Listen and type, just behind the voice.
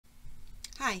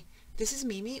Hi, this is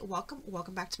Mimi. Welcome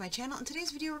back to my channel. In today's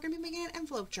video, we're going to be making an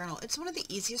envelope journal. It's one of the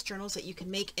easiest journals that you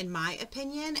can make, in my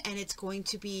opinion, and it's going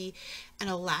to be an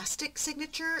elastic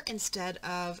signature instead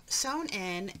of sewn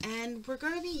in. And we're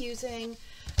going to be using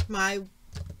my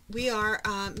We Are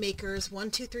Makers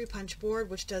 123 punch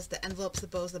board, which does the envelopes, the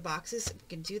bows, the boxes. We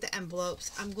can do the envelopes.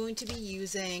 I'm going to be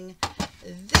using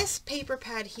this paper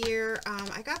pad here.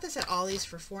 I got this at Ollie's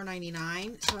for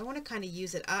 $4.99, so I want to kind of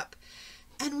use it up.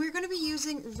 And we're going to be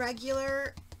using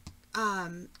regular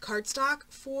cardstock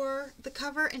for the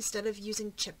cover instead of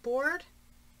using chipboard.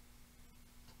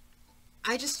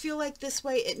 I just feel like this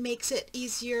way it makes it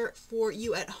easier for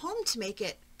you at home to make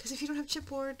it, because if you don't have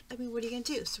chipboard, I mean, what are you going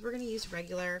to do? So we're going to use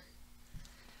regular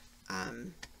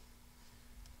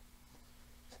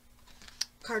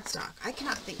cardstock. I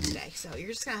cannot think today, so you're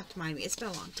just going to have to mind me. It's been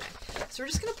a long day. So we're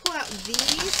just going to pull out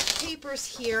these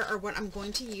papers here are what I'm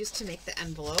going to use to make the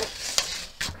envelopes.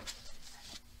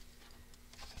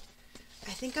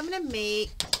 I think I'm going to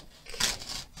make,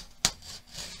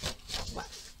 what,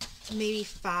 maybe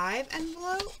 5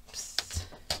 envelopes.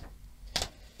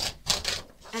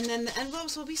 And then the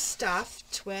envelopes will be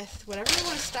stuffed with whatever you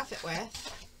want to stuff it with.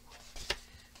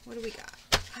 What do we got?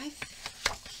 I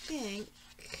think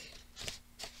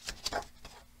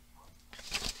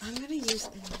I'm going to use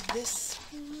this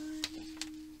one.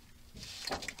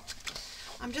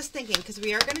 I'm just thinking, because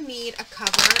we are going to need a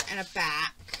cover and a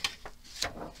back.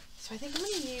 So I think I'm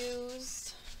going to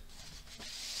use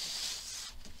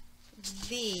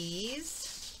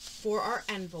these for our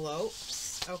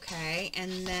envelopes, okay,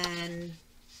 and then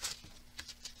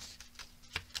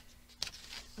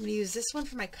I'm going to use this one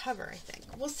for my cover, I think.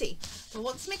 We'll see. Well,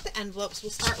 let's make the envelopes. We'll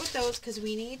start with those because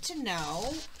we need to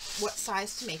know what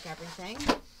size to make everything.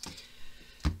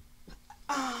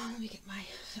 Let me get my,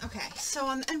 okay, so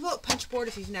on the envelope punch board,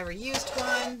 if you've never used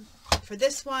one, for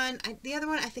this one, the other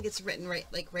one, I think it's written right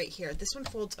here. This one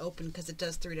folds open because it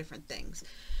does 3 different things.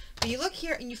 But you look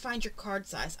here and you find your card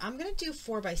size. I'm going to do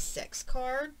 4x6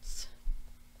 cards.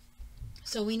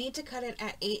 So we need to cut it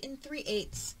at 8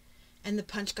 3/8 and the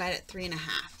punch guide at 3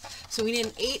 1/2. So we need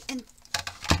an 8 and,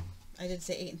 I did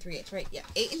say 8 3/8, right? Yeah,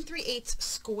 8 3/8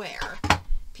 square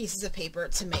pieces of paper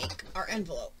to make our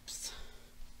envelopes.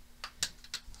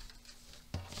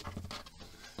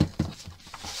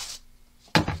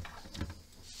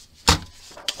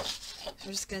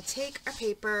 We're just going to take our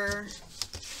paper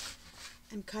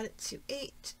and cut it to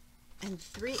 8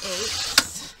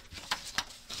 3/8.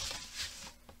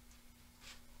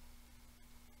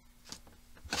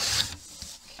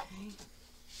 Okay.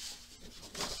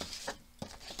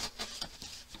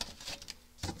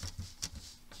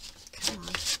 Come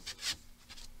on.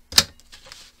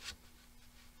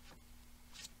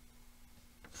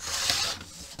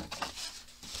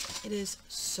 It is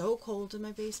so cold in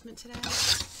my basement today.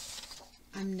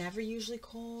 I'm never usually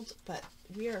cold, but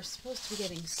we are supposed to be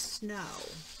getting snow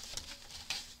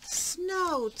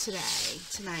tonight,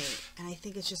 and I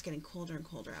think it's just getting colder and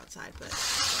colder outside,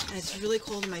 and it's really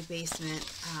cold in my basement.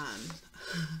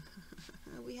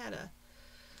 We had a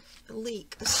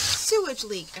leak, a sewage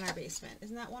leak in our basement.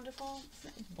 Isn't that wonderful?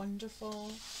 Isn't that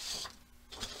wonderful?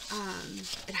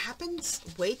 It happens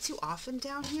way too often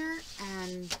down here,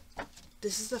 and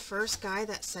this is the first guy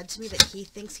that said to me that he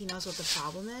thinks he knows what the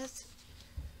problem is.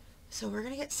 So we're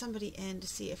going to get somebody in to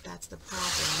see if that's the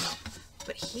problem.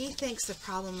 But he thinks the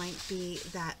problem might be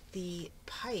that the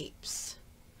pipes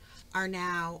are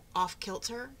now off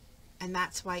kilter, and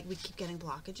that's why we keep getting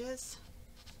blockages.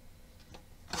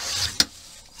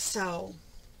 So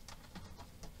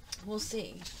we'll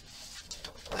see.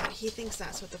 But he thinks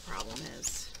that's what the problem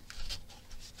is.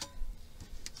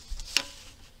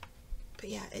 But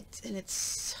yeah,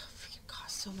 it's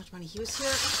so much money. He was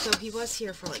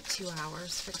here for like 2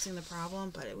 hours fixing the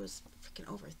problem, but it was freaking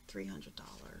over $300.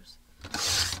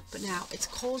 But now it's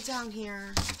cold down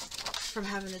here from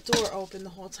having the door open the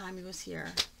whole time he was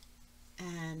here,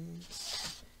 and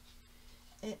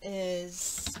it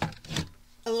is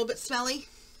a little bit smelly.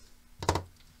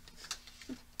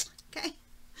 Okay,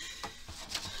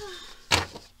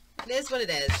 it is what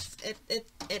it is.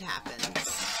 It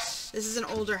happens. This is an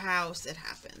older house. It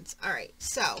happens. All right,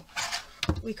 so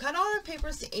we cut all our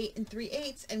papers to 8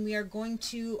 3/8, and we are going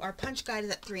to, our punch guide is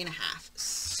at 3 1/2.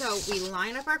 So we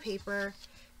line up our paper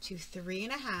to 3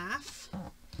 1/2,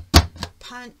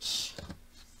 punch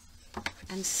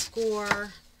and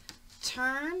score,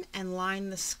 turn and line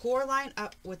the score line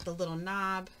up with the little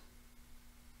knob,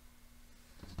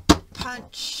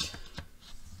 punch,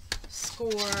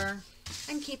 score,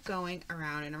 and keep going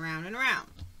around and around and around.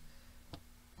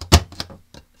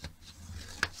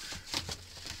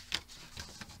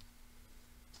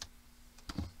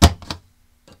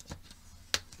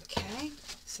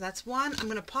 so that's one. I'm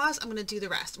going to pause. I'm going to do the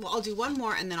rest. Well, I'll do one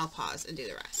more and then I'll pause and do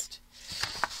the rest.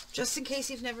 Just in case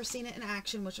you've never seen it in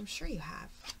action, which I'm sure you have.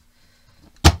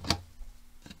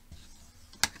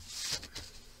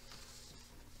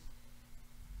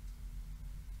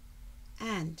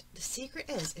 And the secret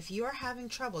is, if you are having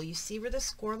trouble, you see where the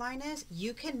score line is,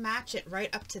 you can match it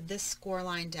right up to this score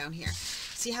line down here.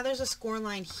 See how there's a score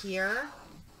line here?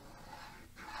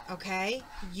 Okay,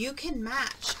 you can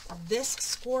match this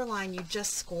score line you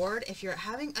just scored. If you're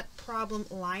having a problem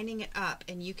lining it up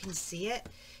and you can see it,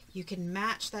 you can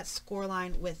match that score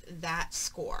line with that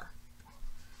score.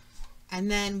 And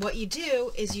then what you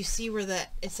do is you see where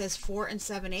it says 4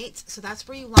 7/8, so that's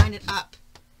where you line it up.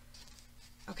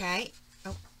 Okay.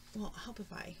 Oh, well, help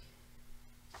if I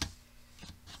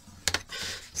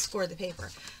score the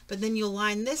paper. But then you'll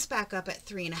line this back up at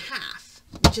 3 1/2,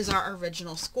 which is our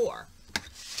original score.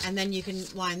 And then you can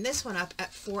line this one up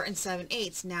at 4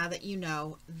 7/8. Now that you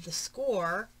know the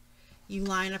score, you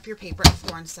line up your paper at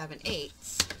 4 7/8,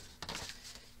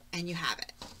 and you have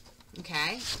it.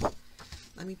 Okay?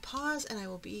 Let me pause and I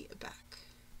will be back.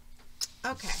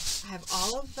 Okay, I have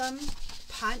all of them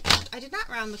punched. I did not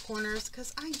round the corners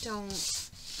because I don't,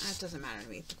 it doesn't matter to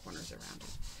me if the corners are rounded.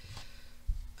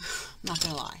 I'm not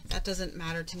gonna lie, that doesn't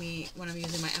matter to me when I'm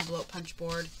using my envelope punch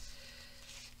board.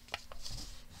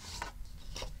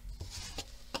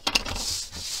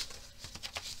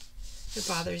 If it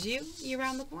bothers you, you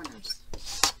round the corners.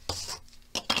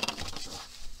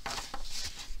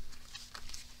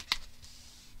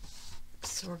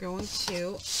 So we're going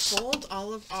to fold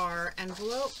all of our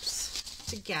envelopes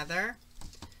together.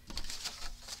 I'm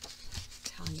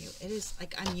telling you, it is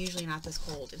like, I'm usually not this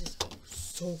cold. It is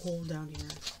so cold down here.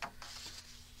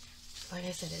 Like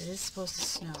I said, it is supposed to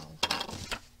snow.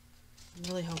 I'm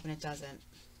really hoping it doesn't.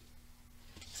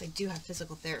 Because I do have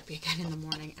physical therapy again in the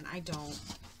morning, and I don't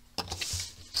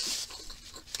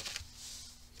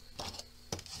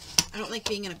like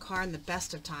being in a car in the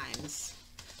best of times.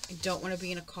 I don't want to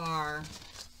be in a car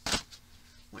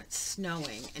when it's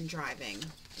snowing and driving.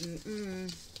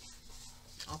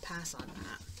 I'll pass on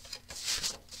that.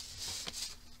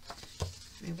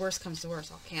 I mean, worst comes to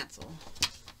worst, I'll cancel.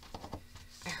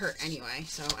 I hurt anyway,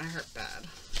 so I hurt bad.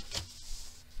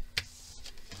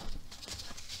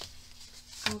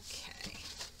 Okay.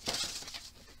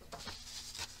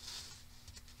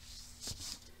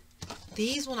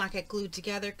 These will not get glued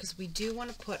together because we do want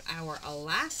to put our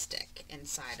elastic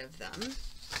inside of them.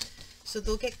 So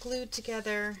they'll get glued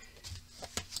together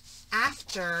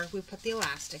after we put the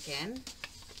elastic in.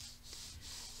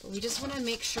 But we just want to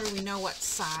make sure we know what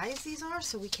size these are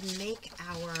so we can make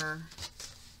our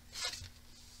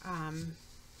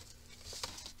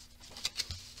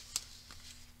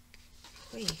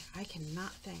I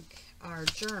cannot think.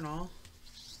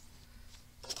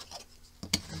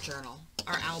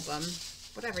 Our album,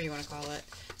 whatever you want to call it,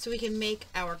 so we can make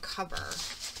our cover.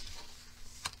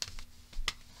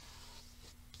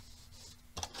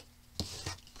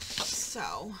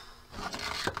 So,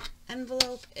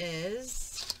 envelope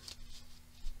is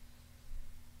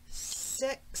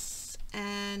 6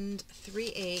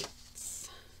 3/8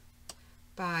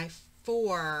 by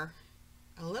 4,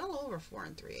 a little over 4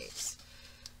 3/8.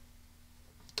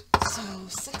 So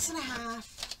 6 1/2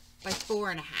 by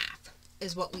 4 1/2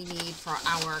 is what we need for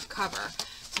our cover.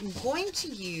 So I'm going to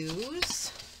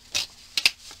use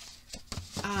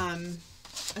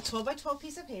a 12 by 12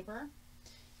 piece of paper.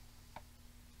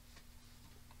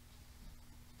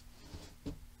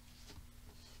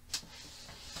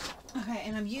 Okay,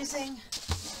 and I'm using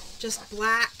just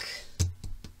black.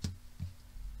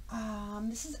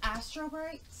 This is Astro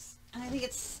Brights, and I think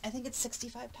it's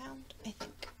 65 pound. I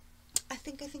think.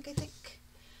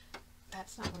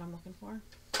 That's not what I'm looking for.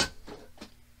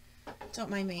 Don't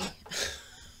mind me.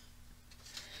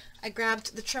 I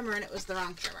grabbed the trimmer and it was the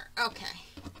wrong trimmer. Okay.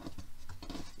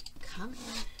 Come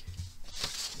here.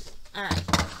 Alright.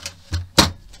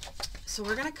 So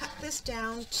we're going to cut this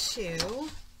down to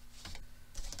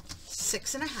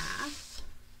 6 1/2.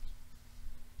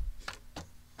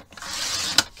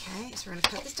 Okay, so we're going to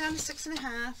cut this down to 6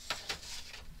 1/2.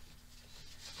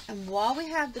 And while we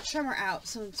have the trimmer out,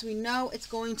 since we know it's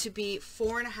going to be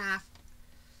 4 1/2.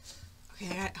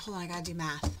 Okay, hold on, I gotta do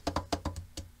math.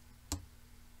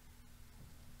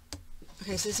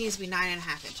 Okay, so this needs to be 9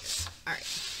 1/2 inches. Alright.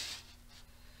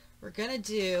 We're gonna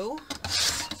do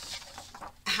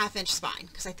a 1/2 inch spine,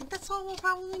 because I think that's all we'll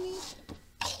probably need.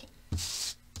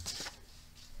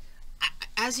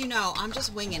 As you know, I'm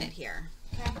just winging it here.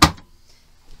 Okay?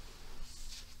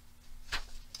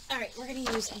 Alright, we're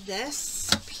gonna use this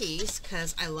piece,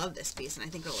 because I love this piece, and I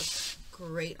think it'll look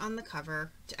great on the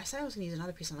cover. I said I was going to use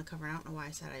another piece on the cover. I don't know why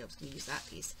I said I was going to use that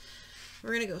piece. We're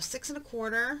going to go 6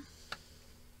 1/4.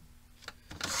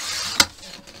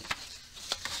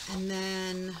 And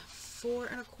then 4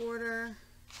 1/4.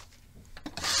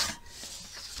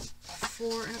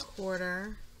 4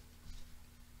 1/4.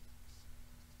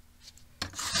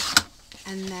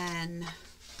 And then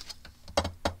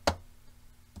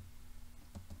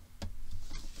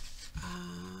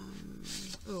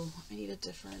oh, I need a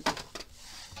different.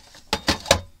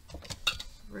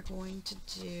 We're going to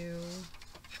do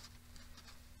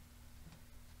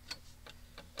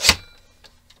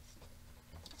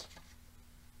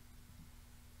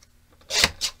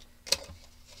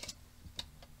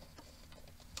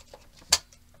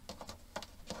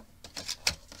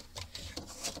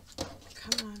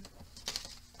come on.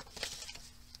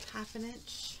 1/2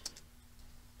 inch,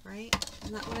 right?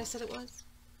 Isn't that what I said it was?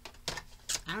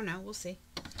 I don't know. We'll see.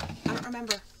 I don't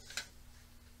remember.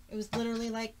 It was literally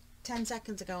like 10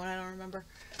 seconds ago and I don't remember.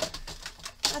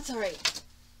 That's alright.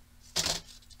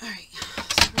 Alright.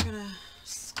 So we're going to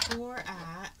score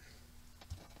at...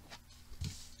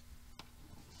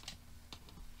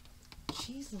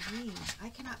 Jeez Louise. I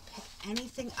cannot pick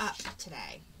anything up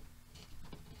today.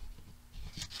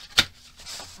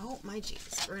 Oh my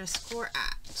jeez. We're going to score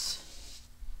at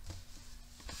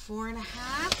 4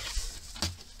 1/2.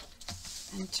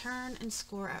 And turn and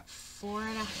score at 4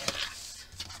 1/2.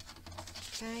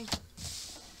 Okay. I'm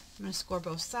going to score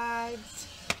both sides.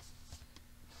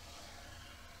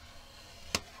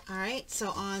 Alright,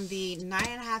 so on the 9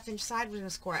 1/2 inch side, we're going to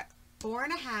score at 4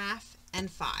 1/2 and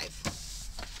 5.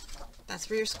 That's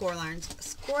where your score lines.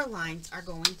 Score lines are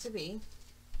going to be.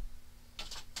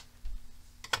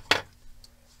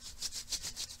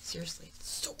 Seriously, it's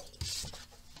so cold.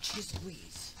 Jeez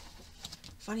Louise.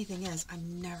 Funny thing is,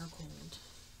 I'm never cold.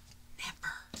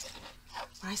 Never.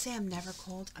 When I say I'm never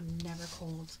cold, I'm never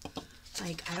cold.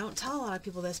 Like, I don't tell a lot of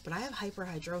people this, but I have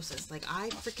hyperhidrosis. Like, I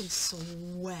freaking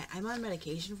sweat. I'm on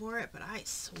medication for it, but I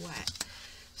sweat.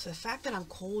 So the fact that I'm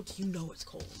cold, you know it's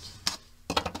cold.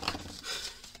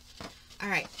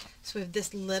 Alright, so we have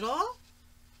this little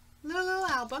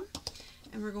album,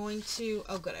 and we're going to,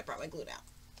 oh good, I brought my glue down.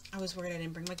 I was worried I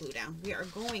didn't bring my glue down. We are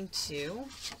going to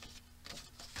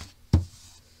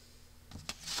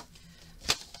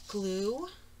glue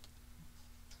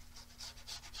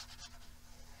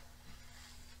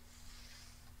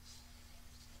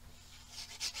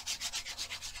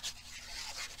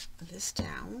this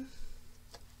down.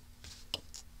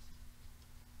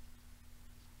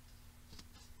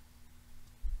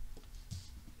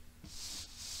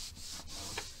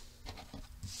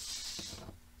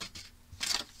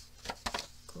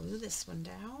 Glue this one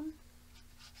down.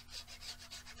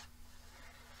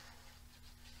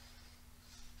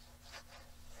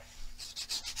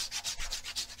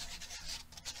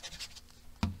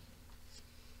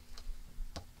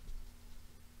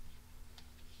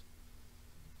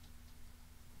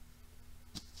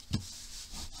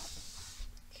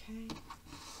 Okay,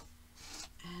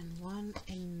 and one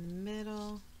in the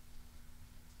middle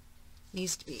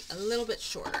needs to be a little bit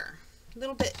shorter, a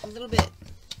little bit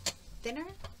thinner.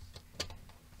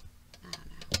 I don't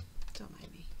know. Don't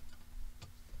mind me.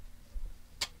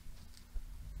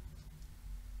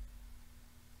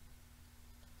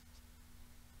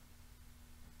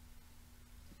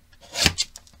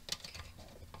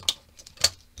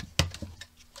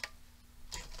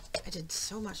 I did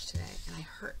so much today, and I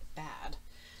hurt bad.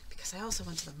 Because I also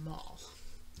went to the mall,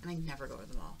 and I never go to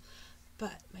the mall,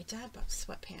 but my dad bought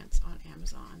sweatpants on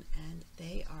Amazon, and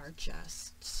they are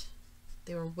just,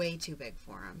 they were way too big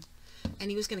for him, and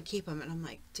he was going to keep them, and I'm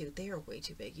like, dude, they are way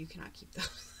too big, you cannot keep those.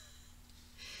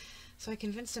 So I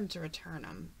convinced him to return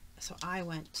them, so I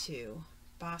went to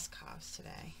Boscov's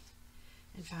today,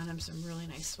 and found him some really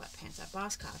nice sweatpants at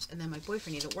Boscov's, and then my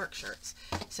boyfriend needed work shirts,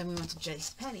 so we went to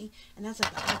JCPenney, and that's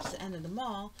at the opposite end of the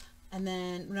mall, and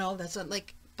then, no, that's not,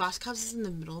 like, Boscov's is in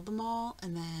the middle of the mall,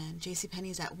 and then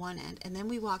JCPenney's at one end, and then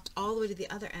we walked all the way to the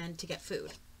other end to get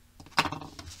food.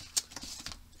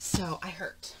 So I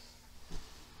hurt.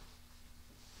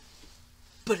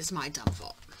 But it's my dumb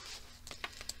fault.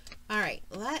 Alright,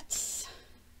 I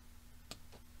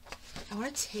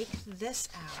want to take this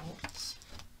out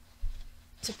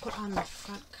to put on the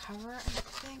front cover, I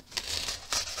think.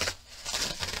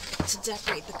 To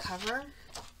decorate the cover.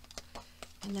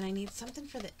 And then I need something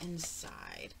for the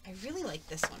inside. I really like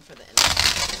this one for the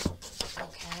inside.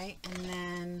 Okay, and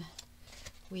then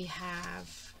we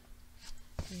have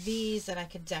these that I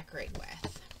could decorate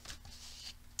with.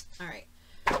 Alright.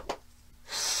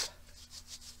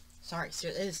 Sorry, so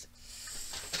it is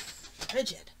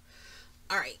frigid.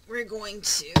 Alright, we're going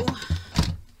to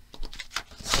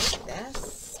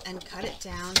this and cut it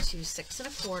down to 6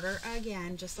 1/4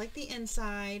 again, just like the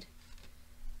inside.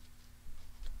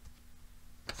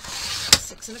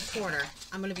 6 1/4.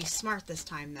 I'm going to be smart this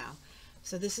time though.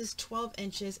 So this is 12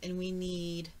 inches and we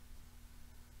need,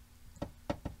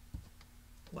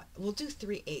 what? We'll do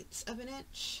 3/8 of an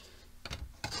inch.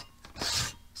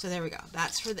 So there we go.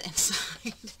 That's for the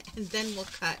inside. And then we'll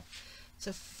cut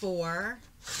to 4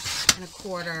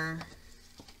 1/4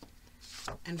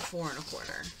 and 4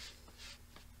 1/4.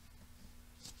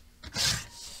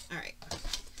 All right.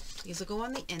 These will go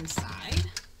on the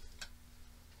inside.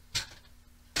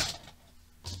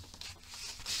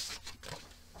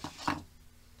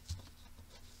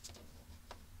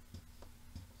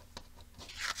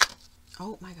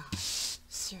 Oh my gosh,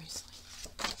 seriously.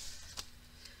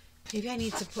 Maybe I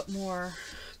need to put more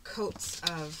coats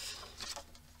of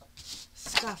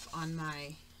stuff on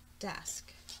my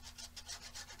desk.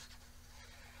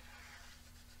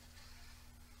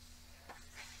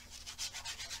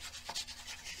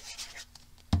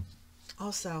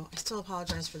 Also, I still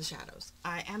apologize for the shadows.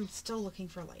 I am still looking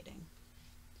for lighting.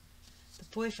 The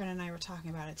boyfriend and I were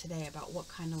talking about it today, about what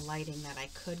kind of lighting that I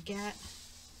could get.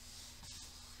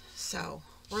 So,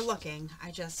 we're looking.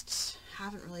 I just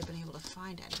haven't really been able to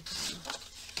find anything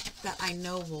that I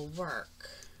know will work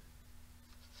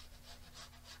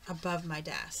above my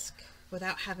desk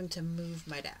without having to move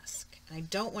my desk. And I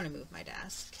don't want to move my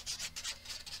desk.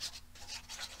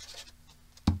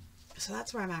 So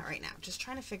that's where I'm at right now. Just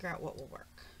trying to figure out what will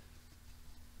work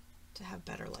to have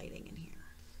better lighting in here.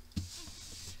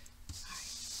 All right,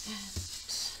 and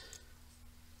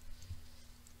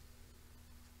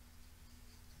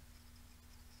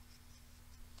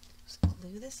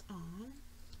glue this on.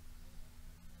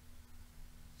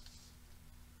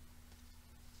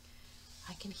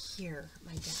 I can hear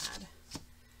my dad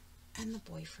and the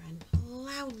boyfriend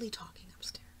loudly talking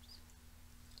upstairs.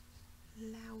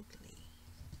 Loudly.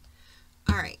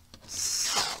 All right,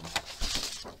 so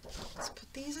let's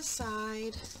put these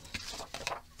aside.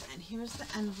 And here's the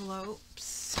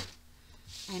envelopes.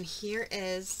 And here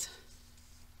is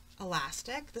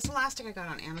elastic. This elastic I got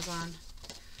on Amazon.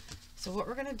 So what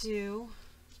we're going to do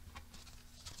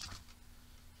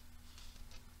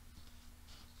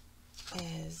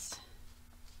is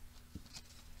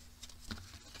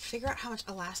figure out how much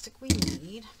elastic we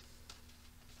need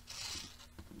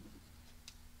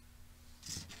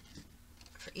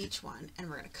for each one, and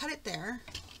we're going to cut it there.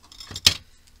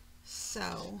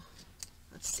 So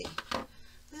let's see.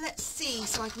 Let's see,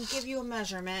 so I can give you a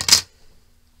measurement.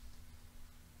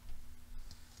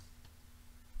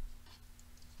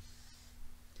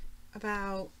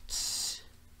 About,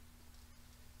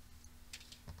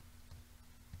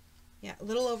 yeah, a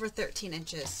little over 13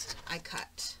 inches I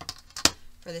cut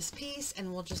for this piece,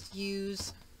 and we'll just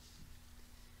use,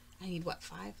 I need what,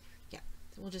 5? Yeah,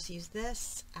 so we'll just use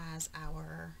this as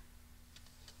our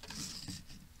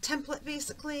template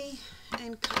basically,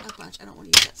 and cut a bunch. I don't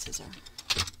want to use that scissor.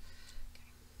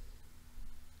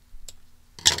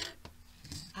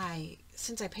 Okay.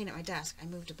 Since I painted my desk, I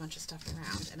moved a bunch of stuff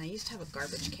around, and I used to have a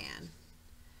garbage can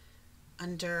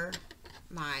under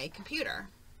my computer.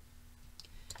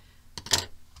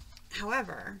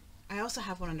 However, I also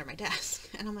have one under my desk,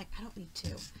 and I'm like, I don't need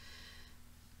two.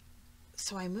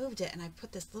 So I moved it, and I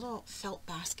put this little felt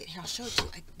basket here. I'll show it to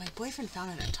you. My boyfriend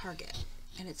found it at Target,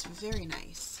 and it's very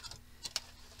nice.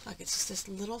 Look, it's just this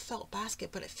little felt basket,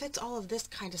 but it fits all of this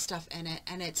kind of stuff in it,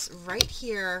 and it's right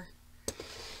here,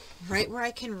 right where I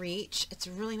can reach. It's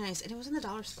really nice, and it was in the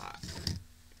dollar spot.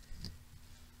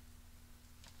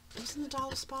 It was in the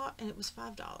dollar spot, and it was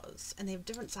 $5, and they have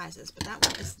different sizes, but that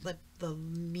one is like the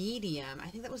medium. I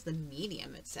think that was the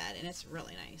medium it said, and it's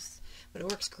really nice, but it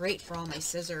works great for all my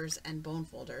scissors and bone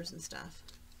folders and stuff.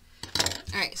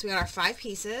 All right, so we got our 5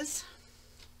 pieces.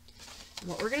 And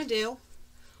what we're gonna do,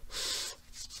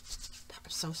 I'm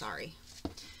so sorry,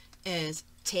 is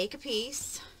take a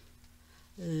piece,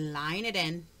 line it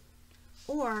in.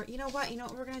 Or, you know what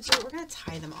we're going to do? We're going to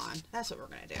tie them on. That's what we're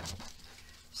going to do.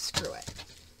 Screw it.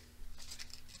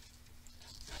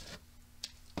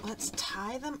 Let's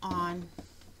tie them on.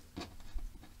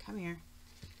 Come here.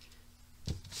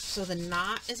 So the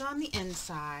knot is on the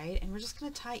inside, and we're just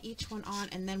going to tie each one on,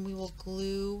 and then we will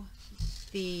glue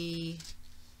the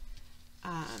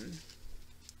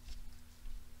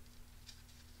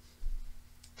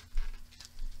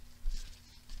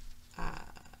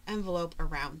envelope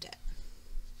around it.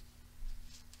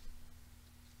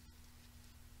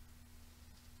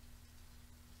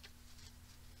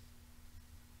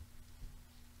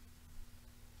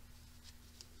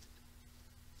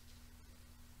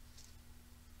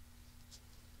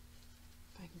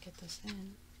 If I can get this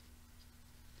in.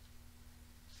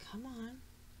 Come on.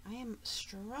 I am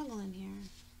struggling here.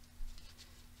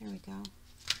 There we go.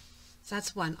 So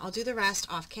that's one. I'll do the rest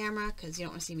off camera because you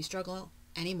don't want to see me struggle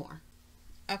anymore.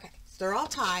 Okay, so they're all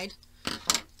tied.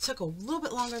 Took a little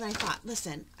bit longer than I thought.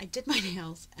 Listen, I did my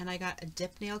nails and I got a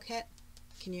dip nail kit.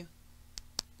 Can you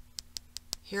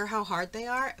hear how hard they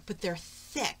are? But they're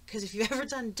thick, because if you've ever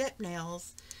done dip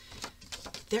nails,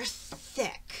 they're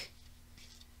thick.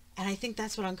 And I think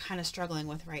that's what I'm kind of struggling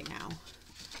with right now.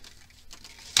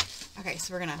 Okay,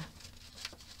 so we're going to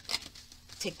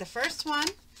take the first one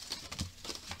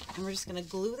and we're just going to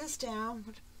glue this down.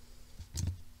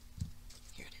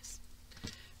 Here it is.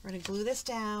 We're going to glue this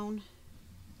down.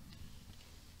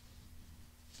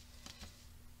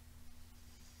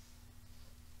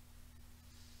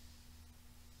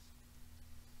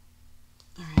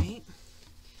 Alright,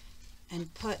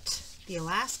 and put the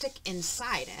elastic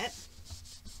inside it,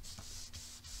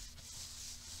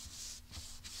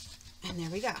 and there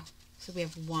we go. So we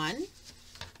have one.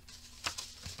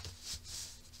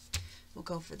 We'll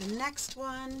go for the next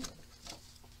one.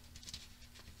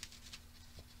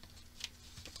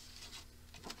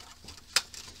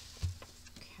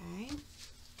 Okay.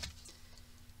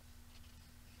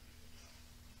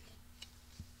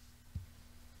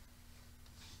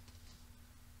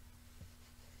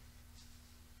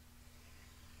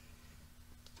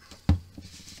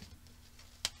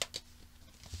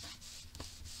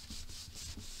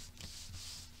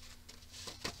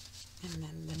 And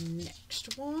then the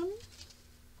next one.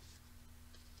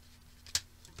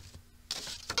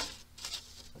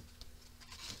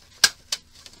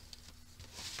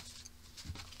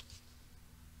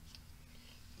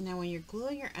 Now when you're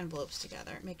gluing your envelopes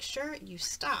together, make sure you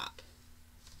stop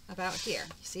about here.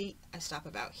 You see, I stop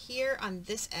about here on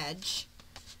this edge.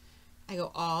 I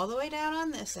go all the way down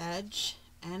on this edge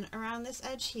and around this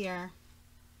edge here,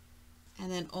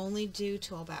 and then only do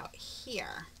to about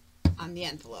here on the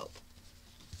envelope.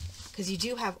 Because you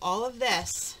do have all of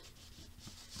this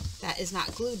that is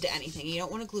not glued to anything. You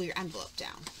don't want to glue your envelope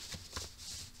down.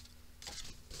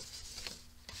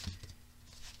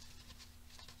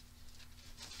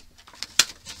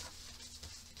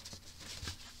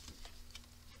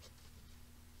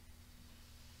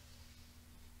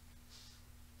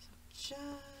 So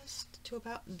just to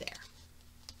about there.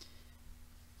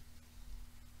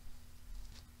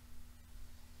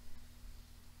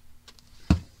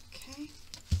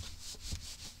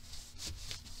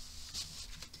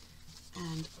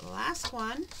 And last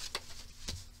one.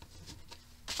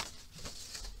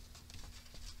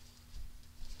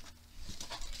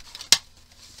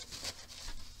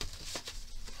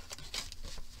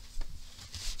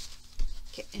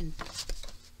 Get in.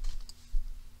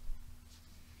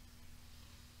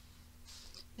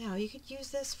 Now you could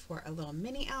use this for a little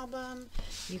mini album.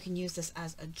 You can use this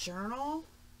as a journal.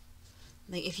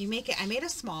 Like if you make it, I made a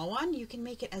small one, you can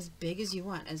make it as big as you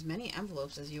want, as many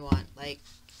envelopes as you want. Like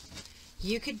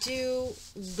you could do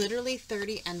literally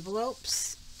 30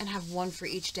 envelopes and have one for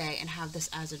each day and have this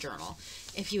as a journal.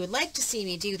 If you would like to see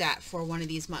me do that for one of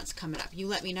these months coming up, you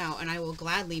let me know and I will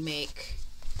gladly make.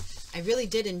 I really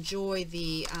did enjoy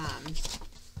the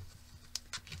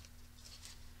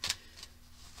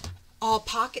all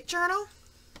pocket journal.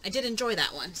 I did enjoy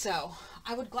that one, so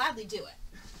I would gladly do it.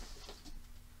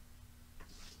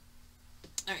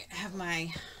 Alright, I have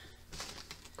my,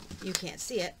 you can't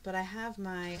see it, but I have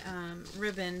my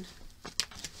ribbon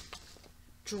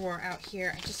drawer out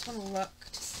here. I just want to look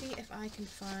to see if I can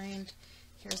find,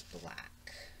 here's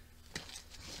black.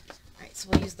 Alright, so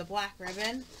we'll use the black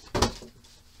ribbon.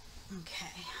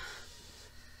 Okay.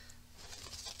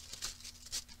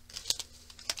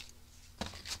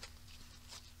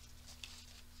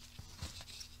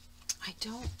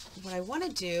 What I want to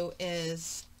do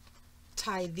is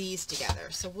tie these together.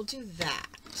 So we'll do that.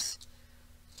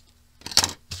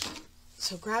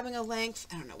 So grabbing a length,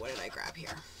 I don't know, what did I grab here?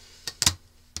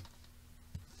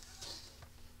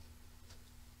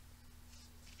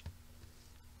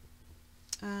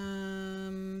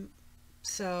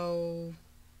 So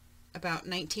about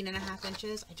 19.5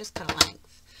 inches. I just cut a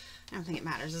length. I don't think it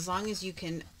matters as long as you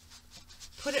can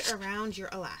put it around your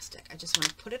elastic. I just want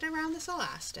to put it around this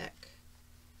elastic.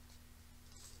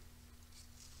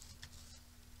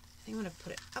 I think I'm going to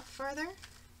put it up further,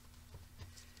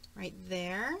 right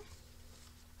there,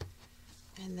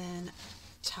 and then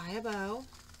tie a bow.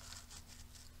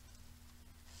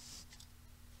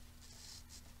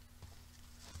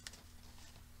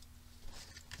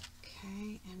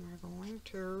 Okay, and we're going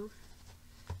to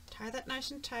tie that nice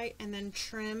and tight and then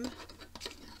trim.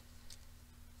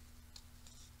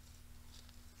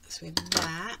 So we have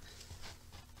that.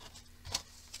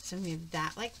 So we have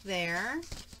that like there.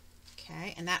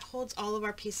 Okay, and that holds all of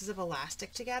our pieces of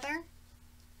elastic together.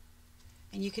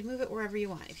 And you can move it wherever you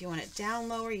want. If you want it down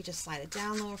lower, you just slide it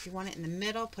down lower. If you want it in the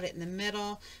middle, put it in the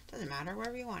middle. Doesn't matter,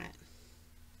 wherever you want it.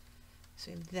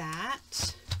 So we have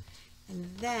that. And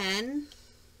then,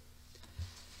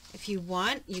 if you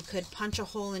want, you could punch a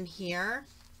hole in here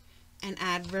and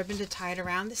add ribbon to tie it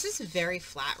around. This is very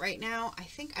flat right now. I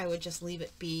think I would just leave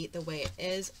it be the way it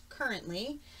is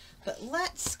currently. But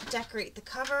let's decorate the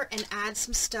cover and add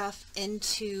some stuff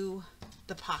into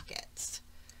the pockets.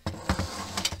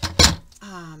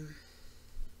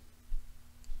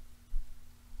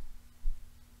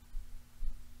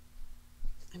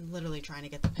 I'm literally trying to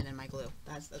get the pin in my glue.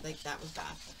 That's like, that was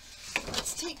bad.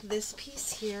 Let's take this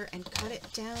piece here and cut it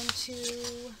down to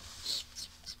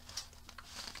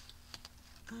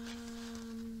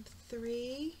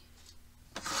 3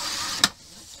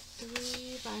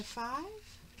 by 5.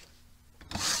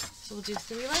 So we'll do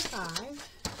 3 by 5,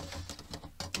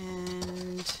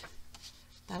 and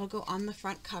that'll go on the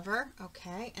front cover.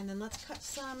 Okay, and then let's cut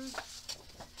some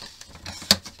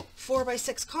 4 by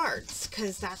 6 cards,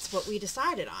 because that's what we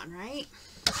decided on, right?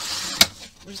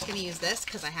 I'm just going to use this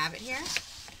because I have it here.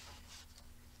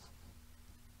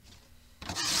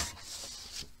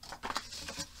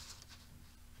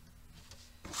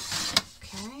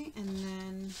 Okay, and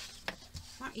then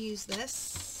I'll use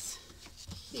this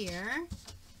here.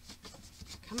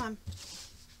 Come on.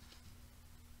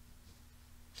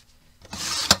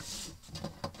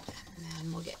 And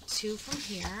then we'll get 2 from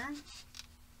here.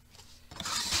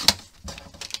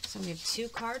 So we have 2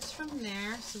 cards from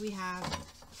there. So we have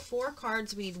 4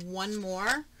 cards. We need 1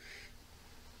 more.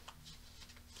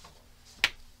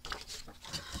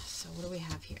 So what do we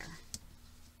have here?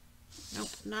 Nope,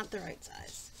 not the right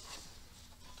size.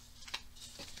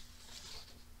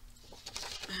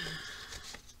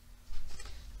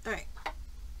 All right.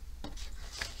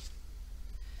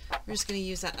 We're just going to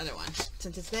use that other one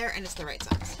since it's there and it's the right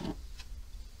size.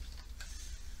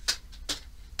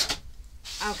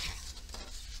 Okay.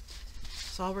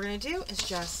 So all we're going to do is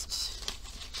just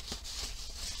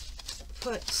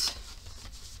put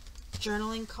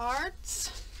journaling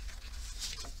cards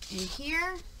in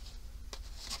here.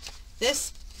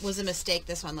 This was a mistake,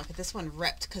 this one. Look at this one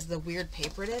ripped because of the weird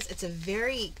paper it is. It's a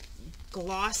very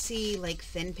glossy, like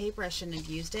thin paper. I shouldn't have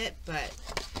used it, but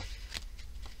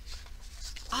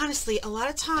honestly, a lot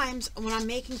of times when I'm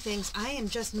making things, I am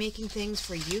just making things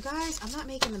for you guys. I'm not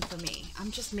making them for me. I'm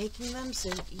just making them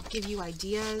so give you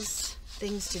ideas,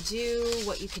 things to do,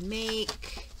 what you can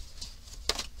make.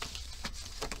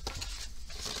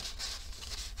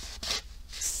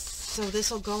 So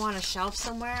this will go on a shelf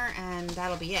somewhere and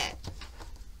that'll be it.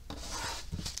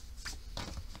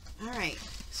 All right,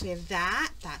 so we have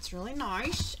that. That's really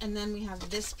nice. And then we have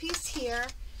this piece here.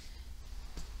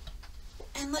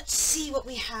 And let's see what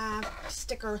we have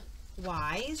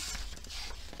sticker-wise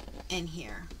in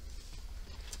here.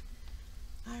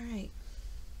 All right.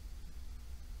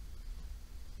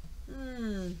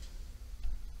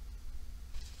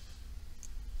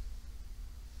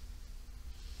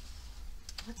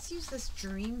 Let's use this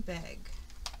Dream Big.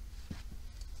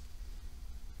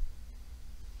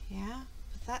 Yeah,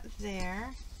 put that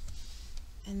there.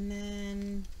 And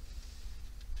then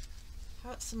how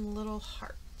about some little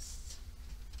hearts?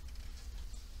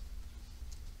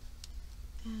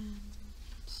 And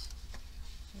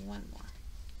 1 more.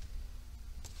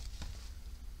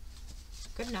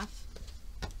 Good enough.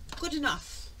 Good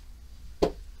enough.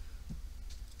 And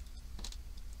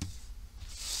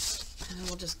then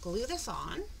we'll just glue this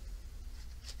on.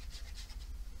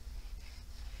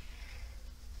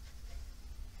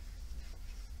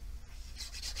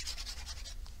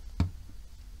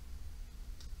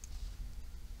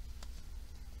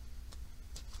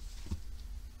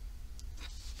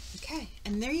 Okay,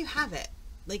 and there you have it.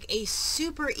 Like a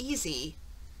super easy,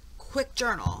 quick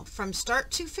journal from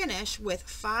start to finish with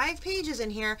 5 pages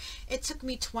in here. It took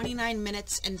me 29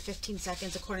 minutes and 15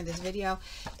 seconds according to this video.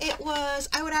 It was,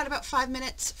 I would add about 5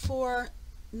 minutes for,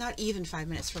 not even 5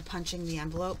 minutes for punching the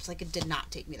envelopes. Like it did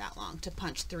not take me that long to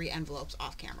punch 3 envelopes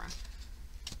off camera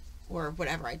or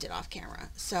whatever I did off camera.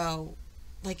 So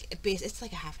like it's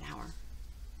like a half an hour.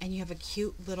 And you have a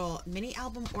cute little mini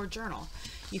album or journal.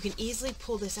 You can easily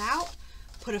pull this out,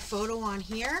 put a photo on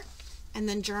here, and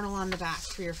then journal on the back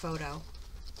for your photo.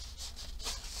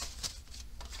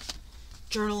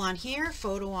 Journal on here,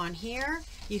 photo on here.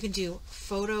 You can do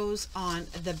photos on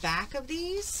the back of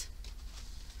these.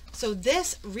 So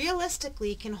this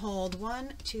realistically can hold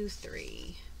 1, 2,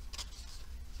 3,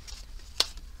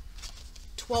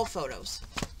 12 photos.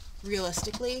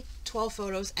 Realistically, 12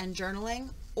 photos and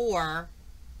journaling, or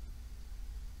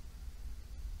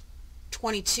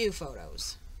 22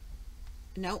 photos.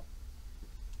 Nope.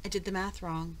 I did the math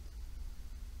wrong.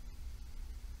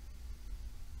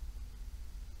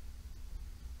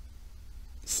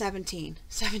 17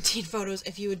 photos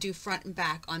if you would do front and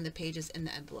back on the pages in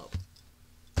the envelope.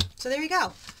 So there you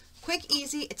go. Quick,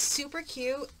 easy. It's super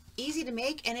cute, easy to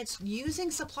make, and it's using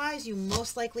supplies you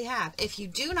most likely have. If you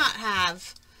do not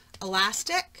have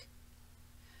elastic,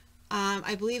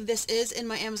 I believe this is in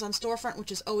my Amazon storefront,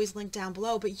 which is always linked down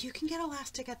below, but you can get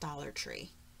elastic at Dollar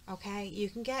Tree. Okay, you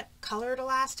can get colored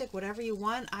elastic, whatever you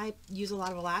want. I use a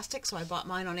lot of elastic, so I bought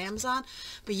mine on Amazon,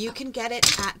 but you can get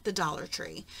it at the Dollar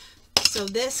Tree. So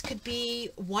this could be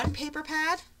one paper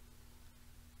pad.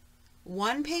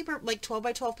 One paper, like 12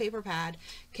 by 12 paper pad,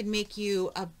 can make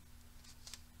you a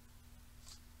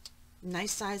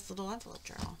nice sized little envelope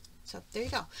journal. So there you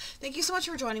go. Thank you so much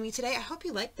for joining me today. I hope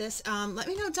you like this. Let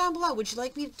me know down below. Would you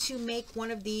like me to make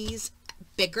one of these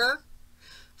bigger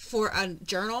for a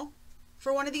journal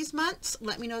for one of these months?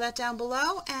 Let me know that down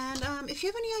below. And if you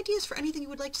have any ideas for anything you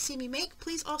would like to see me make,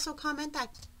 please also comment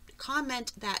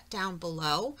that down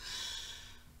below.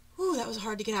 Ooh, that was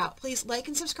hard to get out. Please like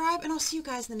and subscribe, and I'll see you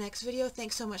guys in the next video.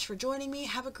 Thanks so much for joining me.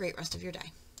 Have a great rest of your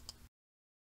day.